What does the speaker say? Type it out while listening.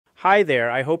Hi there,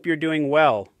 I hope you're doing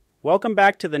well. Welcome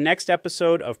back to the next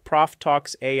episode of Prof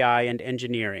Talks AI and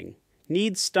Engineering.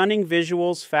 Need stunning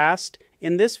visuals fast?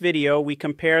 In this video, we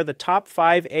compare the top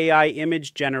 5 AI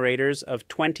image generators of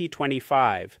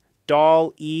 2025: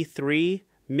 DALL E3,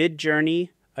 Midjourney,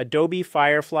 Adobe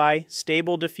Firefly,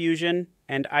 Stable Diffusion,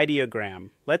 and Ideogram.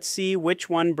 Let's see which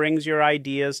one brings your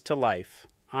ideas to life.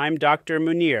 I'm Dr.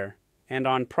 Munir, and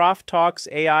on Prof Talks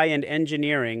AI and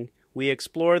Engineering, we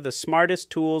explore the smartest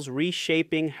tools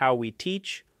reshaping how we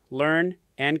teach, learn,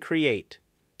 and create.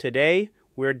 Today,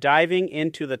 we're diving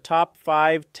into the top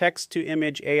 5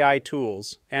 text-to-image AI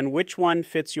tools and which one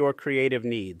fits your creative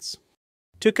needs.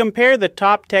 To compare the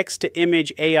top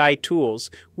text-to-image AI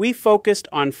tools, we focused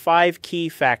on 5 key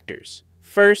factors.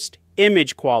 First,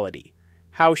 image quality.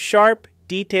 How sharp,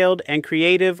 detailed, and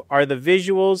creative are the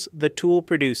visuals the tool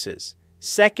produces?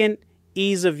 Second,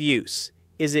 ease of use.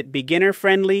 Is it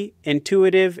beginner-friendly,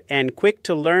 intuitive, and quick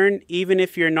to learn even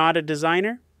if you're not a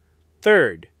designer?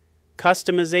 Third,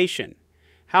 customization.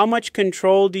 How much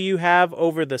control do you have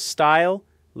over the style,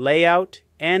 layout,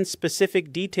 and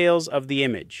specific details of the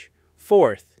image?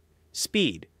 Fourth,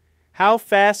 speed. How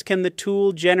fast can the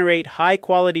tool generate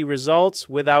high-quality results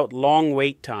without long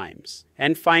wait times?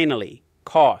 And finally,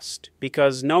 cost.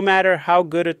 Because no matter how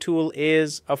good a tool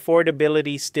is,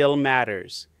 affordability still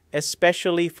matters,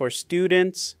 especially for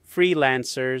students,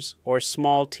 freelancers, or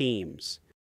small teams.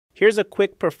 Here's a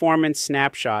quick performance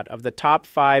snapshot of the top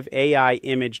 5 AI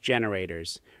image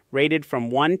generators, rated from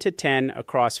 1 to 10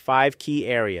 across 5 key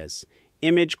areas: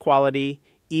 image quality,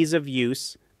 ease of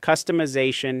use,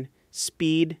 customization,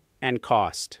 speed, and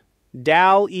cost.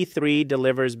 DALL E3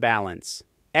 delivers balance.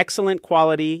 Excellent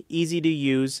quality, easy to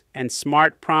use, and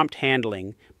smart prompt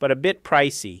handling, but a bit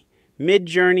pricey.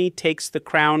 Midjourney takes the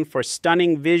crown for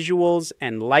stunning visuals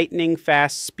and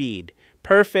lightning-fast speed,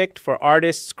 perfect for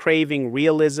artists craving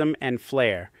realism and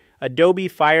flair. Adobe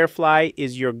Firefly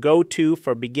is your go-to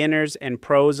for beginners and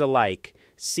pros alike,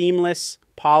 seamless,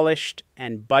 polished,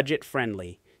 and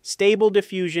budget-friendly. Stable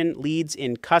Diffusion leads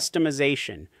in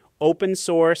customization, open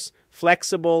source,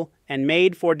 flexible, and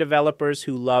made for developers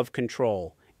who love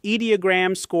control.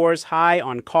 Ideogram scores high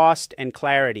on cost and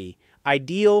clarity,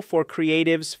 ideal for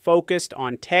creatives focused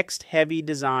on text-heavy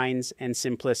designs and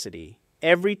simplicity.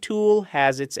 Every tool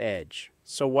has its edge.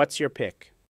 So what's your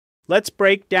pick? Let's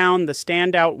break down the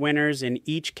standout winners in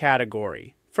each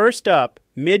category. First up,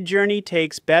 Midjourney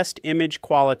takes best image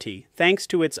quality thanks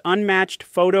to its unmatched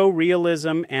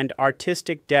photorealism and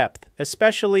artistic depth,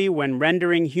 especially when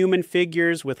rendering human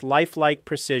figures with lifelike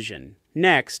precision.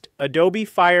 Next, Adobe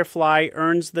Firefly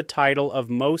earns the title of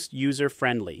most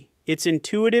user-friendly. Its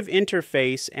intuitive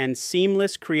interface and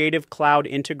seamless Creative Cloud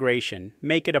integration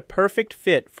make it a perfect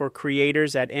fit for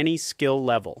creators at any skill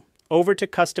level. Over to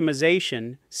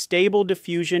customization, Stable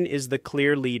Diffusion is the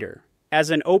clear leader. As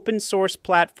an open-source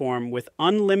platform with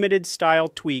unlimited style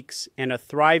tweaks and a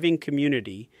thriving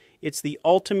community, it's the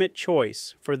ultimate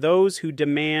choice for those who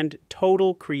demand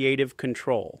total creative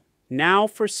control. Now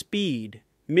for speed,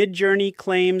 Midjourney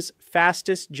claims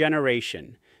fastest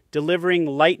generation, delivering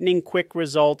lightning-quick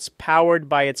results powered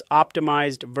by its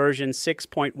optimized version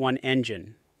 6.1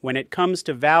 engine. When it comes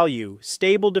to value,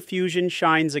 Stable Diffusion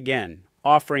shines again,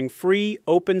 offering free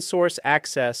open-source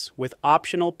access with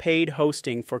optional paid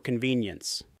hosting for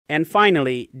convenience. And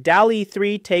finally, DALL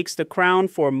E3 takes the crown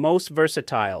for most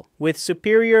versatile, with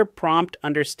superior prompt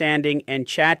understanding and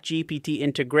ChatGPT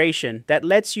integration that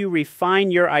lets you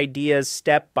refine your ideas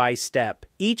step by step.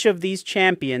 Each of these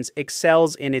champions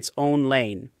excels in its own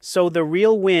lane, so the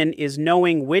real win is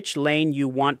knowing which lane you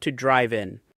want to drive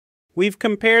in. We've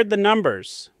compared the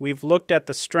numbers, we've looked at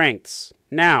the strengths.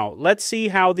 Now, let's see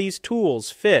how these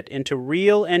tools fit into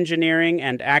real engineering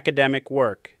and academic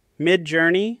work.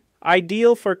 Midjourney,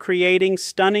 ideal for creating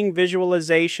stunning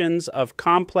visualizations of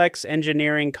complex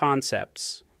engineering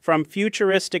concepts, from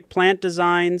futuristic plant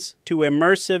designs to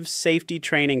immersive safety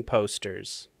training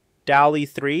posters. DALL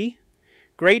E3,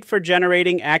 great for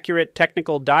generating accurate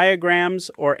technical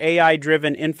diagrams or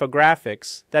AI-driven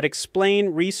infographics that explain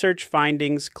research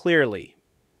findings clearly.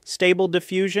 Stable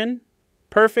Diffusion,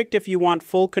 perfect if you want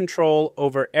full control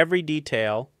over every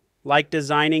detail, like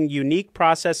designing unique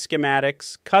process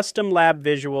schematics, custom lab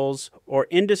visuals, or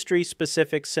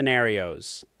industry-specific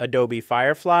scenarios. Adobe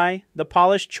Firefly, the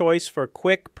polished choice for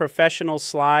quick professional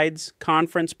slides,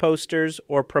 conference posters,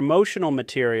 or promotional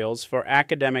materials for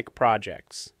academic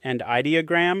projects. And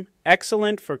Ideogram,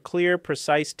 excellent for clear,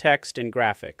 precise text and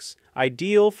graphics,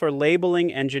 ideal for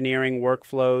labeling engineering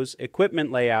workflows,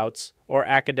 equipment layouts, or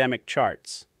academic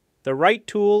charts. The right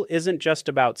tool isn't just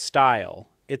about style.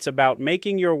 It's about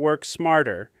making your work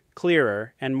smarter,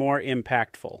 clearer, and more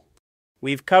impactful.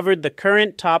 We've covered the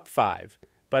current top 5,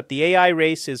 but the AI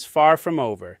race is far from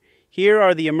over. Here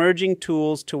are the emerging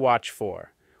tools to watch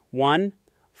for. 1.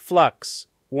 Flux.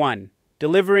 1.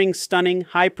 Delivering stunning,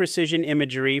 high-precision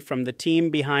imagery from the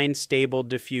team behind Stable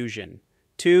Diffusion.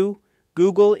 2.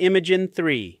 Google Imagen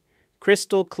 3.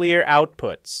 Crystal clear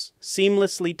outputs,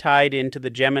 seamlessly tied into the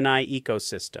Gemini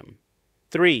ecosystem.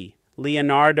 3.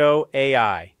 Leonardo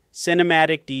AI.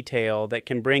 Cinematic detail that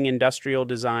can bring industrial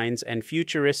designs and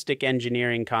futuristic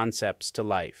engineering concepts to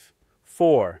life.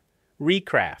 4.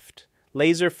 Recraft.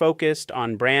 Laser-focused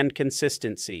on brand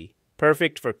consistency,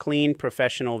 perfect for clean,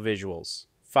 professional visuals.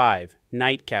 5.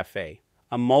 NightCafe.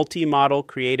 A multi-model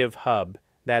creative hub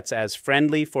that's as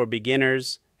friendly for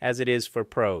beginners as it is for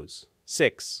pros.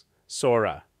 6.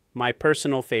 Sora. My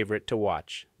personal favorite to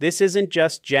watch. This isn't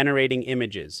just generating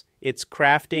images, it's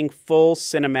crafting full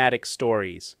cinematic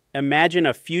stories. Imagine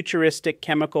a futuristic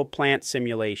chemical plant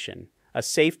simulation, a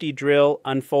safety drill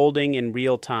unfolding in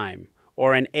real time,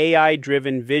 or an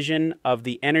AI-driven vision of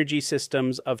the energy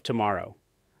systems of tomorrow.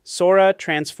 Sora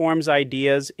transforms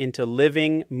ideas into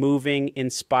living, moving,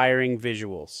 inspiring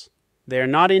visuals. They're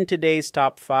not in today's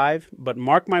top 5, but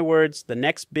mark my words, the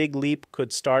next big leap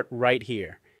could start right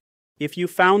here. If you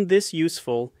found this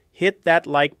useful, hit that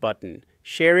like button,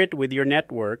 share it with your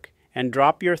network, and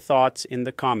drop your thoughts in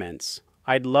the comments.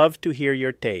 I'd love to hear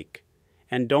your take.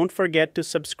 And don't forget to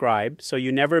subscribe so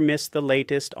you never miss the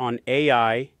latest on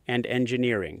AI and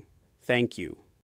engineering. Thank you.